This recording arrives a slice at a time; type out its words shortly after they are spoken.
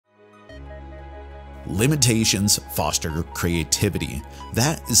Limitations foster creativity.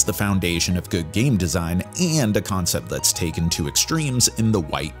 That is the foundation of good game design, and a concept that's taken to extremes in the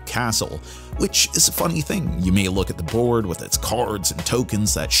White Castle, which is a funny thing. You may look at the board with its cards and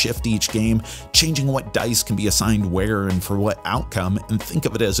tokens that shift each game, changing what dice can be assigned where and for what outcome, and think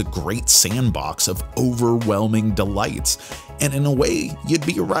of it as a great sandbox of overwhelming delights. And in a way, you'd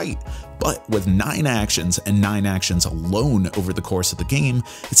be right. But with 9 actions and 9 actions alone over the course of the game,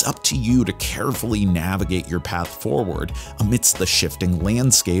 it's up to you to carefully navigate your path forward amidst the shifting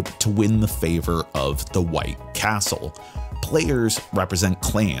landscape to win the favor of the White Castle. Players represent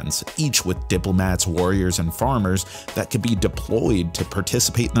clans, each with diplomats, warriors, and farmers that can be deployed to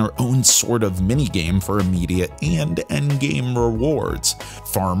participate in their own sort of minigame for immediate and endgame rewards.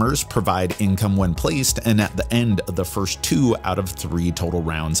 Farmers provide income when placed and at the end of the first 2 out of 3 total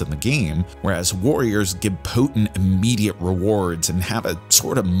rounds in the game, whereas warriors give potent immediate rewards and have a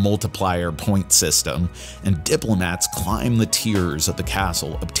sort of multiplier point system, and diplomats climb the tiers of the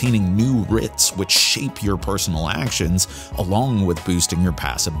castle, obtaining new writs which shape your personal actions, along with boosting your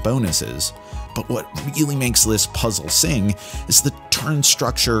passive bonuses. But what really makes this puzzle sing is the turn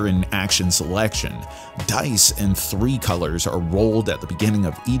structure and action selection. Dice in 3 colors are rolled at the beginning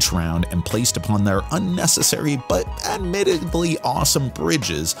of each round and placed upon their unnecessary but admittedly awesome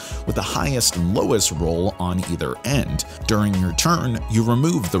bridges, with the highest and lowest roll on either end. During your turn, you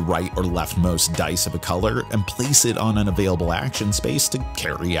remove the right or leftmost dice of a color and place it on an available action space to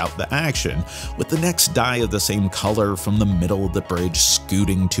carry out the action, with the next die of the same color from the middle of the bridge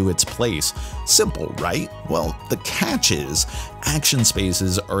scooting to its place. Simple, right? Well, the catch is, action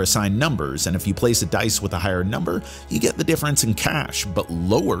spaces are assigned numbers, and if you place a dice with a higher number, you get the difference in cash, but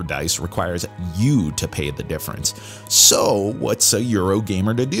lower dice requires you to pay the difference. So what's a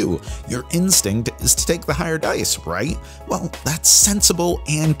Eurogamer to do? Your instinct is to take the higher dice, right? Well, that's sensible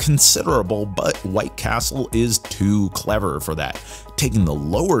and considerable, but White Castle is too clever for that. Taking the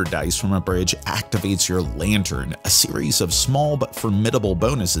lower dice from a bridge activates your lantern, a series of small but formidable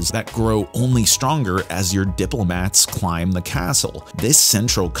bonuses that grow only stronger as your diplomats climb the castle. This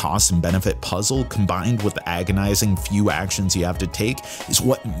central cost and benefit puzzle, combined with the agonizing few actions you have to take, is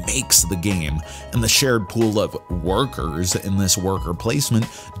what makes the game, and the shared pool of workers in this worker placement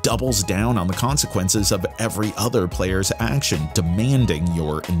doubles down on the consequences of every other player's action, demanding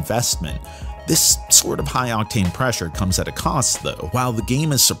your investment. This sort of high-octane pressure comes at a cost, though. While the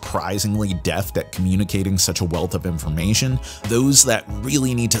game is surprisingly deft at communicating such a wealth of information, those that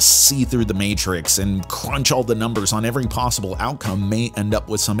really need to see through the matrix and crunch all the numbers on every possible outcome may end up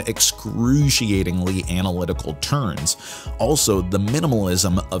with some excruciatingly analytical turns. Also, the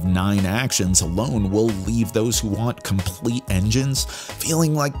minimalism of 9 actions alone will leave those who want complete engines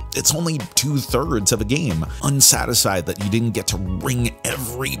feeling like it's only 2/3 of a game, unsatisfied that you didn't get to wring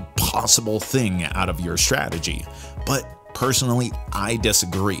every possible thing out of your strategy. But personally, I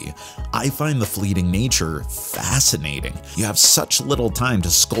disagree. I find the fleeting nature fascinating. You have such little time to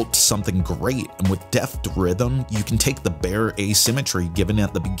sculpt something great, and with deft rhythm, you can take the bare asymmetry given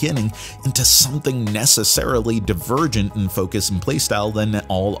at the beginning into something necessarily divergent in focus and playstyle than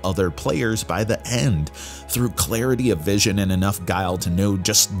all other players by the end. Through clarity of vision and enough guile to know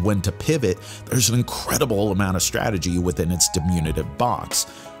just when to pivot, there's an incredible amount of strategy within its diminutive box.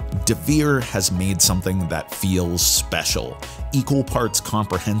 Devere has made something that feels special, equal parts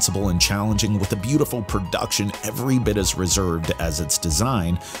comprehensible and challenging, with a beautiful production every bit as reserved as its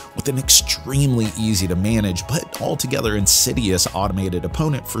design, with an extremely easy to manage but altogether insidious automated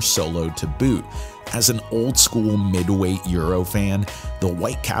opponent for solo to boot. As an old-school midweight Euro fan, the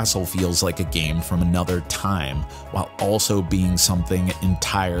White Castle feels like a game from another time, while also being something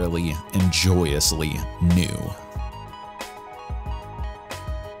entirely and joyously new.